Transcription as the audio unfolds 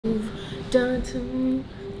done to me.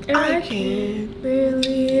 I can't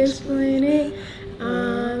really explain it.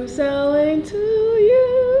 I'm so into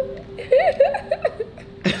you.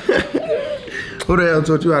 Who the hell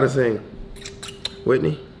taught you how to sing?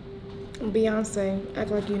 Whitney? Beyonce.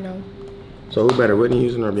 Act like you know. So who better, Whitney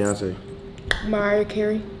Houston or Beyonce? Mariah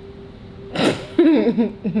Carey.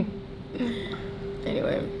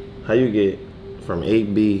 Anyway. How you get from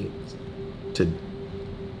 8B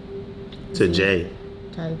to J?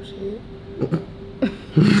 Type shit.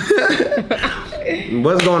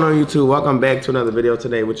 What's going on, YouTube? Welcome back to another video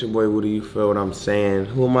today with your boy Wooda. You feel what I'm saying?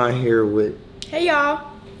 Who am I here with? Hey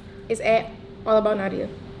y'all, it's at All About Nadia.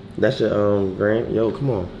 That's your grand. Yo, come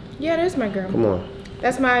on. Yeah, that's my girl. Come on.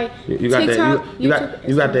 That's my You got TikTok, that.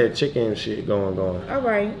 You got that chicken shit going. All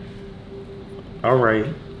right. All right.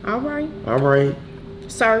 All right. All right.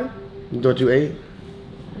 Sir. You thought you ate?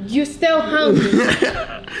 You still hungry?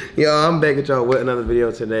 Yo, I'm back at y'all with another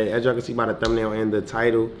video today. As y'all can see by the thumbnail and the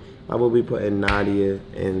title, I will be putting Nadia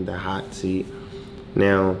in the hot seat.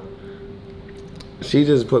 Now, she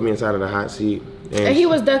just put me inside of the hot seat. And he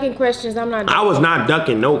was ducking questions. I'm not ducking. I was not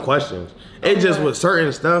ducking no questions. It just was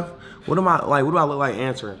certain stuff. What do I look like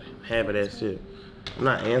answering? Half of that shit. I'm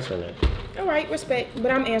not answering that. All right, respect,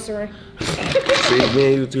 but I'm answering. See, me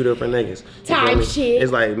and you two different niggas. Type shit.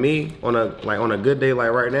 It's like me on a good day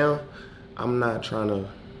like right now. I'm not trying to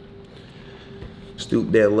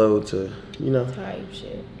stoop that low to, you know. Type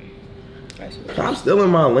shit. I'm still in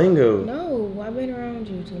my lingo. No, I've been around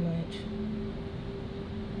you too much.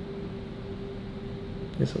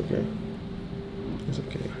 It's okay. It's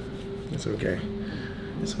okay. It's okay.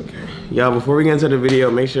 It's okay. Y'all, before we get into the video,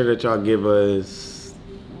 make sure that y'all give us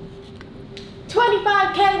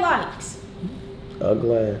 25K likes.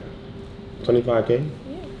 Glad. 25K?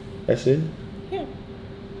 Yeah. That's it? Yeah.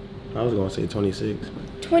 I was gonna say 26.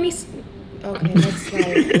 20. Okay, that's like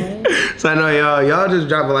what? So I know y'all just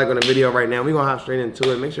drop a like on the video right now. We gonna hop straight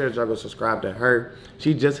into it. Make sure that y'all go subscribe to her.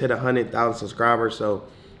 She just hit 100,000 subscribers, so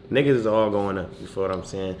niggas is all going up, you feel what I'm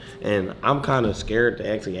saying? And I'm kind of scared to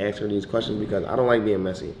actually ask her these questions because I don't like being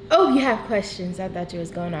messy. Oh, you have questions. I thought you was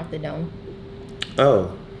going off the dome.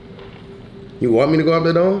 Oh. You want me to go off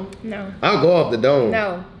the dome? No. I'll go off the dome.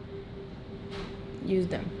 No. Use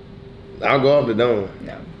them. I'll go off the dome.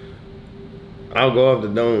 No. I'll go off the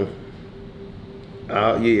dome.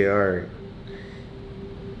 Yeah, all right.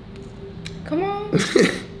 Come on.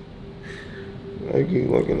 Why keep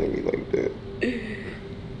looking at me like that?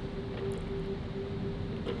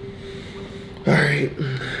 All right.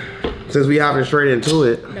 Since we hopping straight into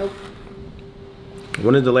it. Nope.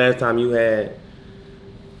 When is the last time you had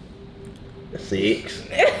sex?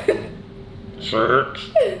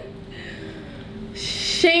 Church.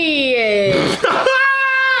 Shit.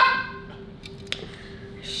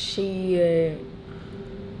 Shit.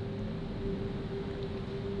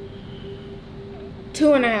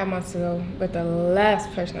 2.5 months ago, but the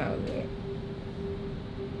last person I was with.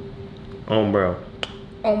 On bro.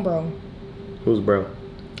 On bro. Who's bro?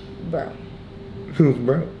 Bro. Who's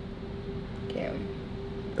bro? Kim.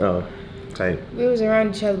 Oh, tight. We was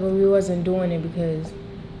around each other, but we wasn't doing it because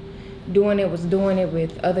doing it was doing it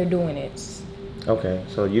with other doing it's. Okay,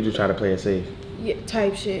 so you just try to play it safe. Yeah,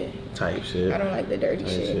 type shit. Type shit. I don't like the dirty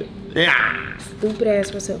shit. Yeah. Stupid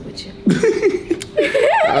ass, what's up with you?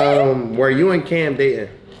 Were you and Cam dating?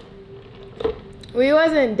 We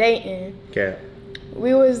wasn't dating. Cap.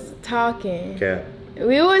 We was talking. Cap.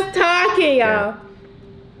 We was talking, y'all. Yeah.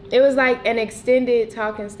 It was like an extended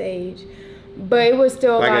talking stage, but it was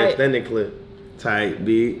still Like like an extended clip. Tight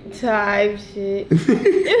beat. type shit.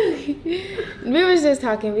 We was just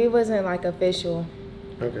talking. We wasn't like official.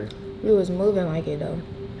 Okay. We was moving like it though.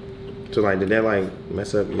 So like, did that like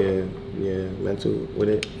mess up your mental with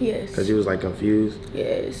it? Yes. Cause you was like confused.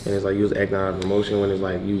 Yes. And it's like you was acting out of emotion when it's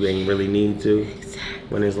like you ain't really need to. Exactly.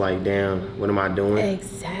 When it's like, damn, what am I doing?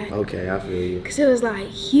 Exactly. Okay, I feel you. Cause it was like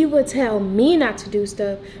he would tell me not to do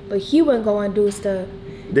stuff, but he wouldn't go and do stuff.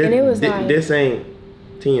 And it was like this ain't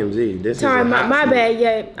TMZ. This sorry, is a hot my seat. bad.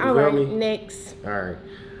 Yeah. All feel right. me? Next. All right.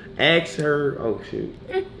 Ask her. Oh shoot.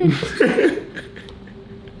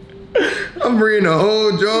 I'm reading the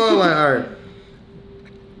whole jar. Like, all right.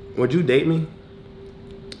 Would you date me?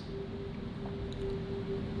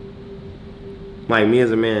 Like me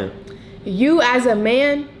as a man. You as a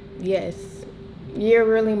man, yes. You're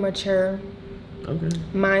really mature. Okay.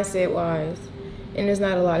 Mindset wise. And there's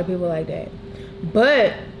not a lot of people like that.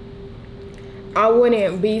 But I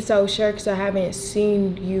wouldn't be so sure because I haven't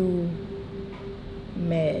seen you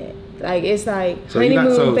mad. Like it's like So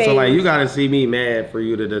honeymoon phase. So like you gotta see me mad for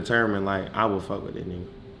you to determine like I will fuck with it nigga.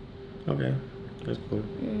 Okay. That's cool.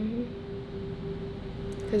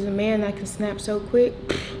 Cause a man that can snap so quick,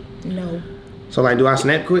 no. So like, do I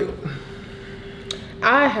snap quick?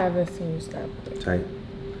 I haven't seen you snap quick. Tight.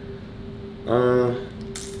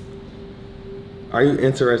 Are you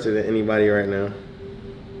interested in anybody right now?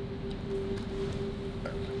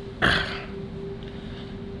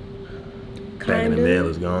 Back in the mail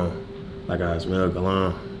is gone. Like I smell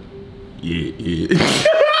cologne. Yeah.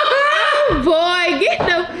 Boy, get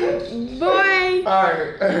the boy.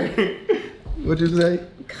 Alright. What'd you say?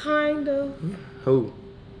 Kind of. Who?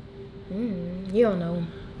 You don't know.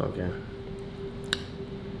 Okay.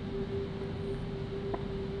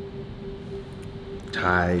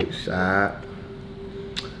 Tight shot.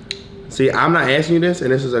 See, I'm not asking you this,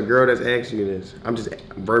 and this is a girl that's asking you this. I'm just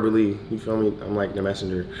verbally, you feel me? I'm like the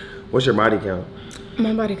messenger. What's your body count?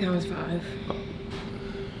 My body count is 5.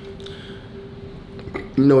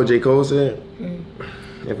 You know what J. Cole said?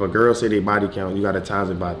 If a girl say their body count, you gotta times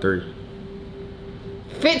it by 3.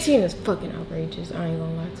 15 is fucking outrageous. I ain't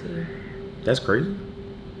gonna lie to you. That's crazy.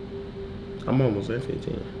 I'm almost at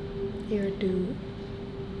 15. You're a dude.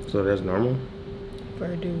 So that's normal? For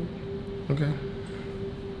a dude. Okay.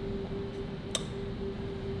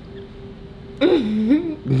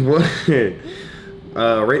 What?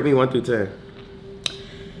 Rate me 1 through 10.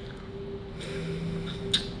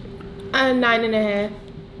 9.5.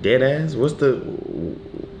 Dead ass? What's the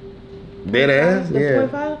dead ass? The Yeah.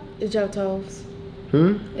 0.5 is your toes.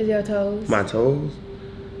 Is your toes. my toes?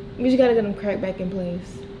 You just gotta get them cracked back in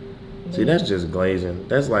place. See, that's just glazing.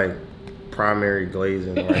 That's like primary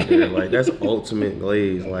glazing right there. Like that's ultimate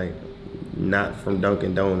glaze. Like not from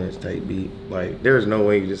Dunkin' Donuts type beat. Like there's no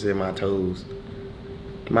way you just said my toes.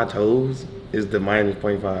 My toes is the minus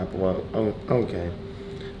 0.5. Well, okay.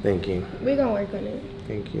 Thank you. We gonna work on it.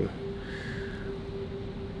 Thank you.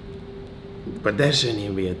 But that shouldn't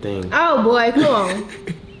even be a thing. Oh boy, come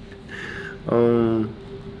on.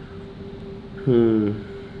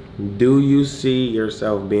 Do you see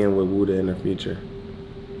yourself being with Wooda in the future?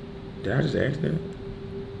 Did I just ask that?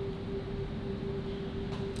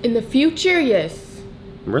 In the future, yes.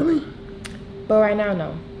 Really? But right now,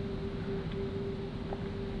 no.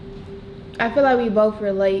 I feel like we both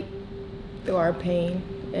relate through our pain,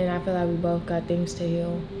 and I feel like we both got things to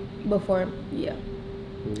heal before, yeah.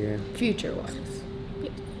 Future wise.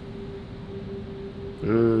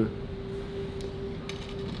 Yeah.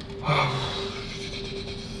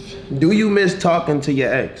 Do you miss talking to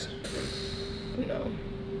your ex? No.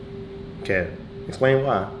 Okay. Explain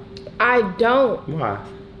why. I don't. Why?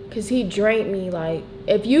 Cause he drained me. Like,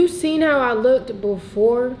 if you seen how I looked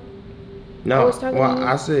before, No. I was talking to you?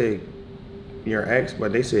 I said your ex,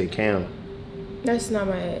 but they said Cam. That's not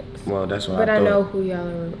my ex. Well, that's what but I thought. I know who y'all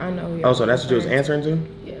are. I know who y'all. Oh, so that's what you was answering to?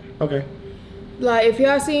 Yeah. Okay. Like, if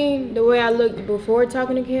y'all seen the way I looked before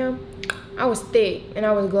talking to Cam, I was thick and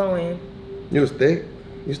I was glowing. You was thick?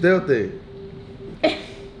 You still thick?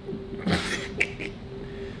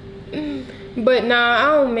 But nah,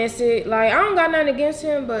 I don't miss it. Like, I don't got nothing against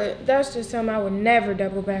him, but that's just something I would never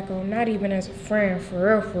double back on. Not even as a friend, for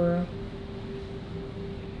real, for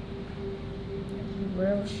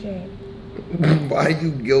real. Real shit. Why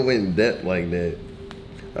you go in depth like that?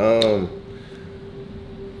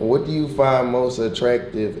 What do you find most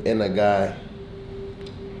attractive in a guy?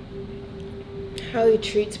 How he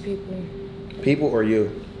treats people. People or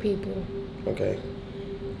you? People. Okay.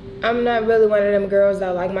 I'm not really one of them girls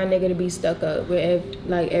that like my nigga to be stuck up with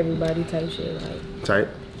like everybody type shit. Like, Type.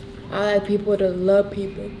 I like people to love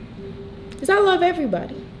people. Cause I love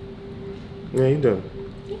everybody. Yeah, you do.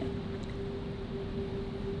 Yeah.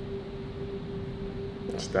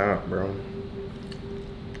 Stop, bro.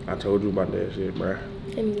 I told you about that shit, bro.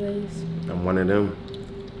 Anyways. I'm one of them.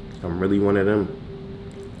 I'm really one of them.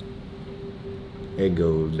 It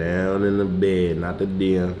goes down in the bed, not the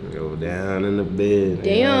DM. It goes down in the bed.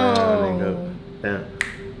 Damn. Down, go down.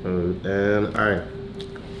 Goes down. All right.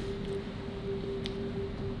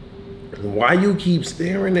 Why you keep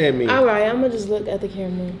staring at me? All right, I'm gonna just look at the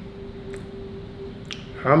camera.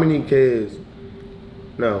 How many kids?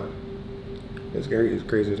 No. It's scary. It's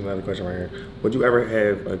crazy. There's another question right here. Would you ever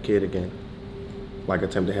have a kid again? Like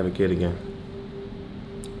attempt to have a kid again?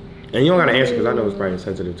 And you don't gotta answer because I know it's probably a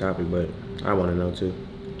sensitive topic, but I want to know too.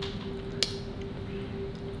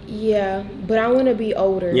 Yeah, but I want to be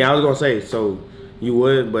older. Yeah, I was gonna say, so you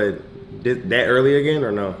would, but that early again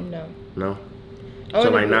or no? No. No. I So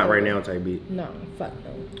wanna like be not older. right now type beat. No, fuck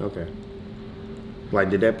no. Okay. Like,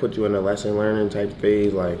 did that put you in a lesson learning type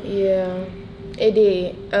phase? Like. Yeah, it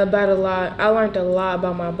did. About a lot. I learned a lot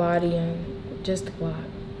about my body and just a lot.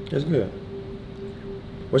 That's good.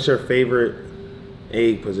 What's your favorite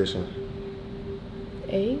egg position?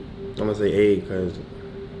 Egg? I'm gonna say egg because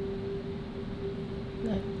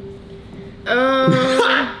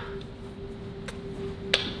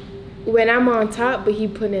When I'm on top, but he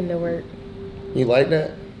put in the work. You like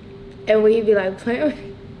that? And when he be like playing with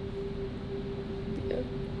it.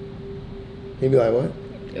 He be like, what?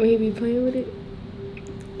 When he be playing with it.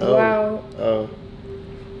 Oh, Wow.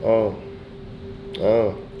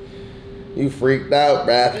 Oh. You freaked out,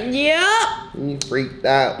 bruh. Yep. You freaked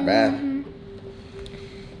out, bruh.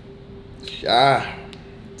 Shy.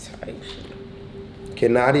 Type shit.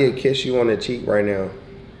 Can Nadia kiss you on the cheek right now?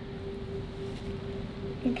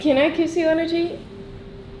 Can I kiss you on the cheek?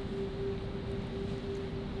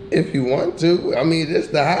 If you want to. I mean, it's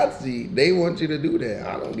the hot seat. They want you to do that.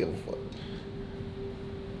 I don't give a fuck.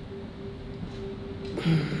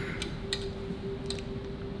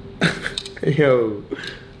 Yo,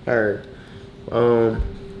 alright.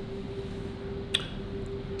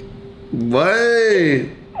 What?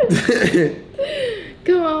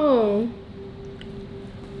 Come on.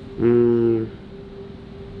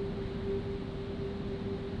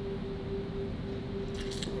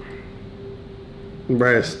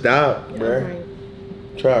 Bruh, stop, bruh. Right.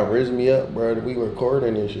 Try to raise me up, bruh. We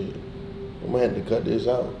recording this shit. I'm gonna have to cut this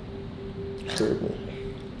out. Tripping.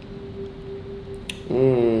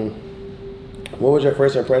 What was your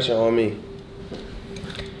first impression on me?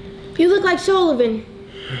 You look like Sullivan.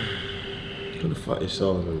 Who the fuck is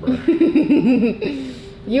Sullivan, bro?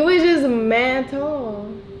 You was just mad tall.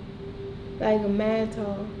 Like mad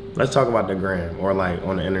tall. Let's talk about the gram or like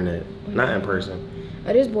on the internet, not in person.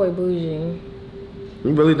 Oh, this boy bougie.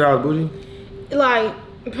 You really thought I was bougie? Like,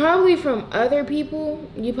 probably from other people,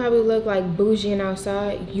 you probably look like bougie and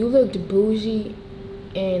outside. You looked bougie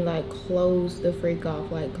and like closed the freak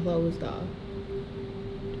off, like closed off.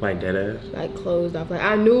 Like dead ass? Like closed off. Like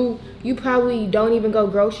I knew you probably don't even go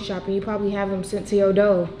grocery shopping. You probably have them sent to your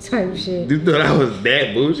door type shit. You thought I was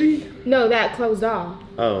that bougie? No, that closed off.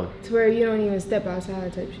 Oh. To where you don't even step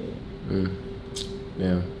outside type shit.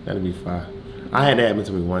 Yeah, that'd be fine. I had that happen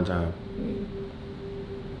to me one time.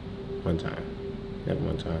 One time. Never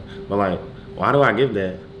one time. But like, why do I give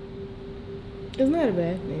that? It's not a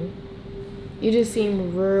bad thing. You just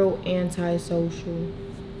seem real antisocial.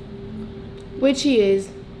 Which he is.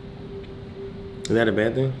 Is that a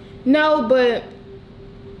bad thing? No, but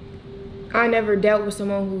I never dealt with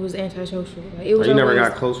someone who was antisocial. Like, it was you always, never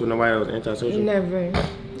got close with nobody that was antisocial? Never.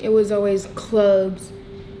 It was always clubs,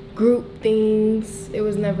 group things. It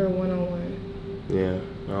was never one-on-one. Yeah,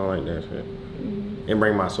 I don't like that shit. It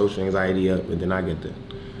bring my social anxiety up, and then I get the.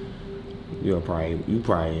 You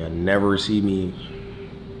probably never see me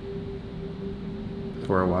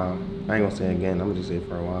for a while. I ain't gonna say it again. I'm gonna just say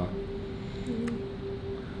for a while.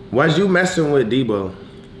 Was you messing with Debo?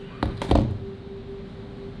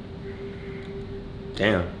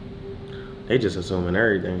 Damn. They just assuming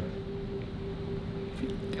everything.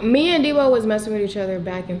 Me and Debo was messing with each other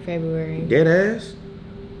back in February. Dead ass?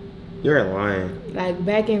 You're lying. Like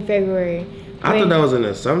back in February. I thought that was an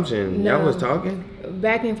assumption. No. Y'all was talking?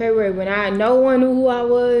 Back in February when no one knew who I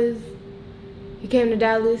was. He came to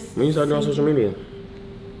Dallas. When you started doing social media?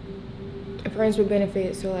 Friends with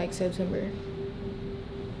benefits, so like September.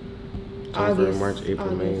 January, August, March, April,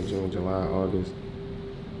 August. May, June, July, August.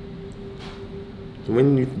 So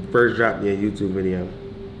when you first dropped your YouTube video?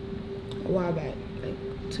 A while back, like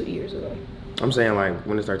 2 years ago. I'm saying like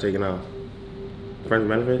when it started taking off. Friends with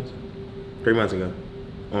benefits? 3 months ago.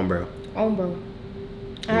 On bro. On bro.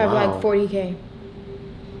 I have like 40K.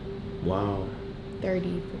 Wow.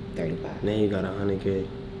 30, 35. Now you got 100K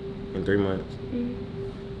in 3 months.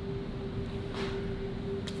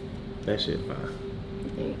 That shit fine.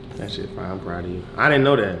 Thanks. That shit fine. I'm proud of you. I didn't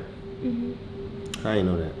know that. I didn't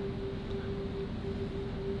know that.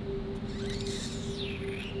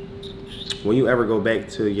 Will you ever go back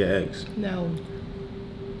to your ex? No.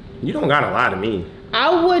 You don't gotta lie to me.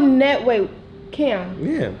 I would wait, Cam.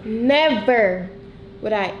 Yeah. Never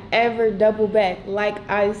would I ever double back. Like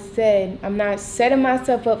I said, I'm not setting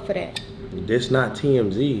myself up for that. This not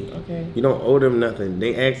TMZ. Okay. You don't owe them nothing.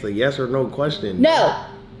 They asked a yes or no question. No.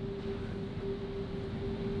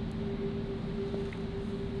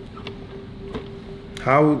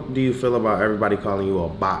 How do you feel about everybody calling you a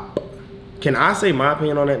bop? Can I say my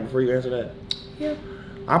opinion on that before you answer that? Yeah.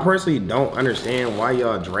 I personally don't understand why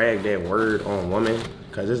y'all drag that word on women,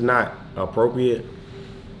 because it's not appropriate.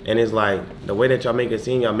 And it's like, the way that y'all make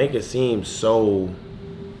it seem so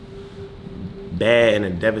bad in a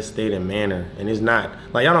devastating manner. And it's not,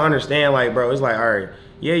 like, y'all don't understand, like, bro, it's like, all right,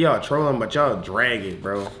 yeah, y'all trolling, but y'all drag it,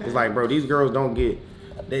 bro. It's like, bro, these girls don't get,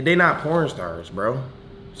 they not porn stars, bro.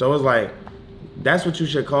 So it's like, that's what you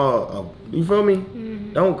should call, you feel me?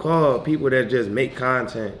 Don't call people that just make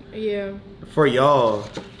content. Yeah. For y'all,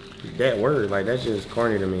 that word, like, that's just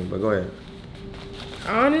corny to me. But go ahead.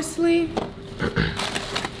 Honestly,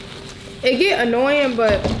 it get annoying,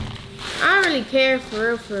 but I don't really care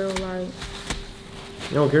for real, like.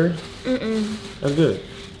 You don't care? That's good.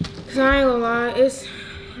 Cause I ain't gonna lie, I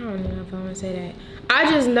don't know if I wanna say that. I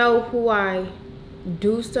just know who I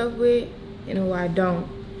do stuff with and who I don't.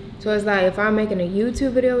 So it's like, if I'm making a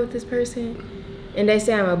YouTube video with this person and they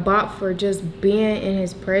say I'm a bot for just being in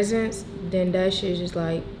his presence, then that shit's just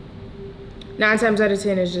like, 9 times out of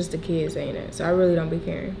 10 it's just the kids saying that. So I really don't be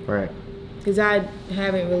caring. Right. Cause I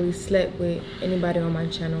haven't really slept with anybody on my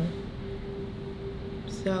channel.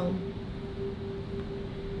 So.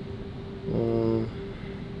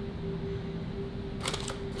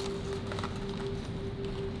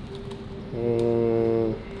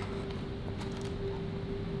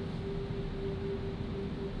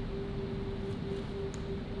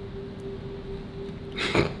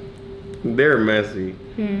 They're messy.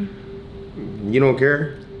 You don't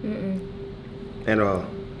care? At all?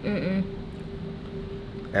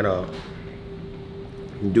 At all.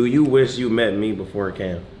 Do you wish you met me before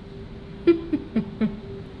Cam?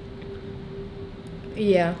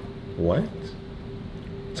 Yeah. What?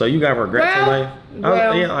 So you got regrets in life?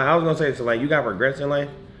 I was gonna say, so like, you got regrets in life?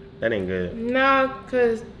 That ain't good. No,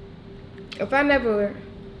 cause if I never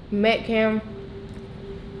met Cam,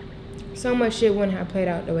 so much shit wouldn't have played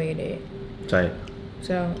out the way it did. Tight.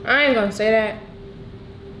 So I ain't gonna say that,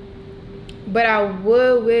 but I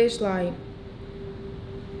would wish, like,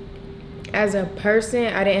 as a person,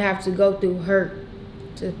 I didn't have to go through hurt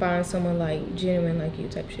to find someone like genuine like you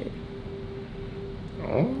type shit.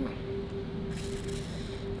 Oh.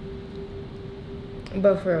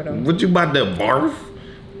 But for real though. What you about to barf?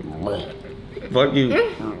 Fuck you.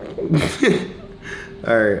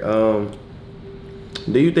 Alright,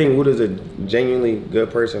 do you think Wooda's a genuinely good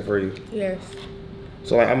person for you? Yes.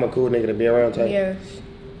 So like, I'm a cool nigga to be around type? Yes.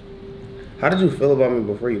 How did you feel about me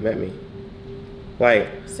before you met me? Like,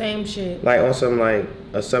 same shit. Like on some like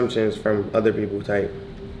assumptions from other people type.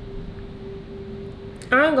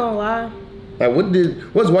 I ain't gonna lie. Like,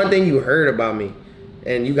 what's one thing you heard about me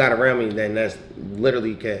and you got around me then that's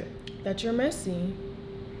literally cat? That you're messy.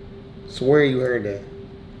 Swear you heard that.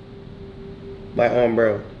 Like,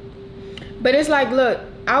 bro. But it's like, look,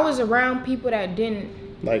 I was around people that didn't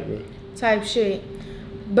like me type shit.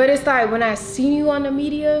 But it's like, when I seen you on the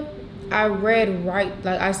media, I read right,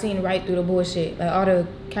 like, I seen right through the bullshit. Like, all the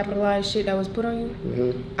capitalized shit that was put on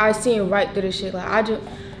you. I seen right through the shit. Like, I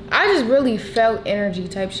just really felt energy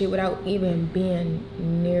type shit without even being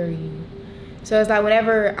near you. So it's like,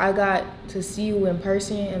 whenever I got to see you in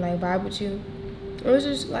person and like vibe with you, it was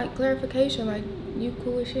just like clarification, like, you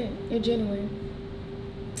cool as shit. You're genuine.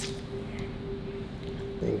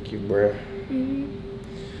 Thank you, bruh.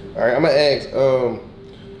 All right, I'm gonna ask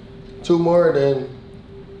 2 more, then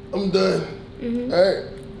I'm done. All right.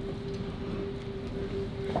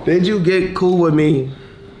 Did you get cool with me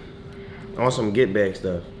on some get back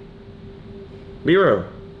stuff? Be real.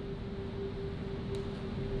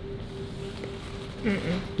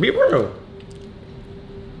 Be real.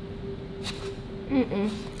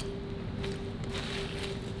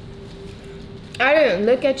 I didn't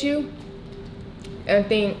look at you and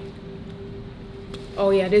think,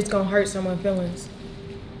 oh yeah, this gonna hurt someone's feelings.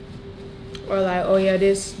 Or like, oh yeah,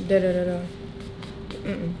 this, da-da-da-da.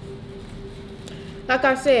 Like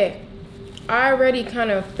I said, I already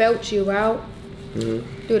kind of felt you out through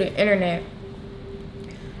the internet.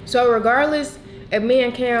 So regardless if me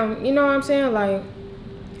and Cam, you know what I'm saying? Like,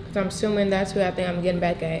 cause I'm assuming that's who I think I'm getting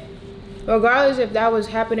back at. Regardless if that was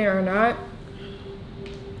happening or not,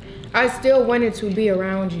 I still wanted to be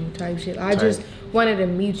around you type shit. I just wanted to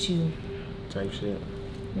meet you. Type shit.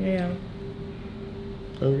 Yeah.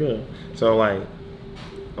 That's good. So like,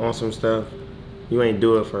 on some stuff, you ain't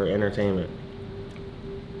do it for entertainment.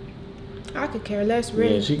 I could care less,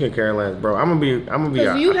 really. Yeah, she could care less, bro. I'm gonna be a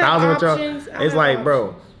thousand with y'all. It's like,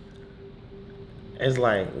 bro, it's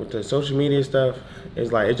like with the social media stuff,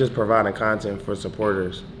 it's like it's just providing content for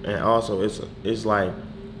supporters, and also it's like,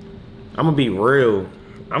 I'm gonna be real.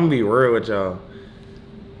 I'm gonna be real with y'all.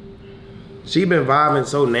 She been vibing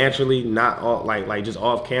so naturally, not all, like just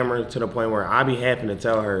off camera, to the point where I be having to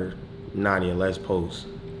tell her, Nadia, let's post.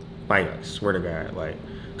 Like, I swear to God, like,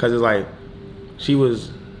 cause it's like she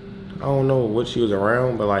was, I don't know what she was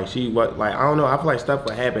around, but like I don't know. I feel like stuff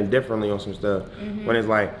would happen differently on some stuff when it's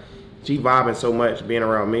like she vibing so much being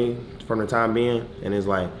around me from the time being, and it's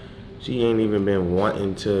like she ain't even been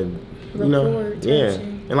wanting to, you know, yeah,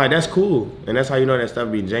 and like that's cool, and that's how you know that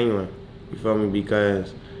stuff be genuine. You feel me?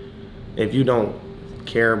 Because if you don't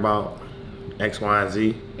care about X, Y, and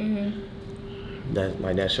Z.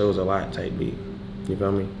 That shows a lot type beat. You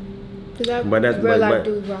feel me? But that's real life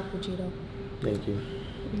dudes rock with you though. Thank you.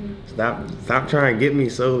 Stop trying to get me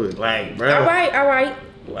so like, bro. All right.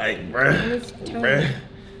 Like, bruh.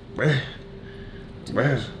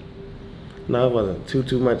 No, it wasn't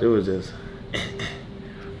too much. It was just.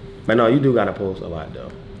 But no, you do gotta post a lot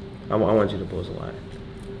though. I want you to post a lot.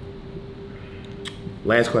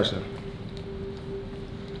 Last question.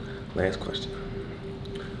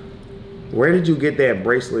 Where did you get that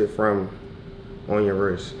bracelet from on your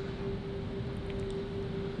wrist?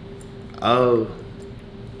 Oh.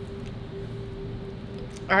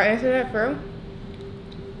 I answer that, bro.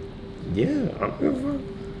 Yeah, I'm good for it.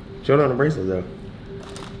 Show it on the bracelet though.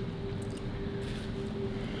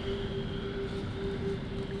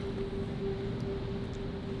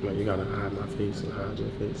 No, you gotta hide my face and hide your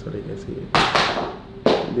face so they can see it.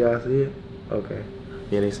 Y'all see it? Okay.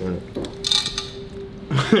 Yeah, they seen it.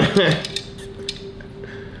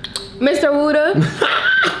 Mr. Wooda.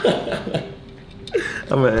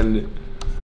 I'm gonna end it.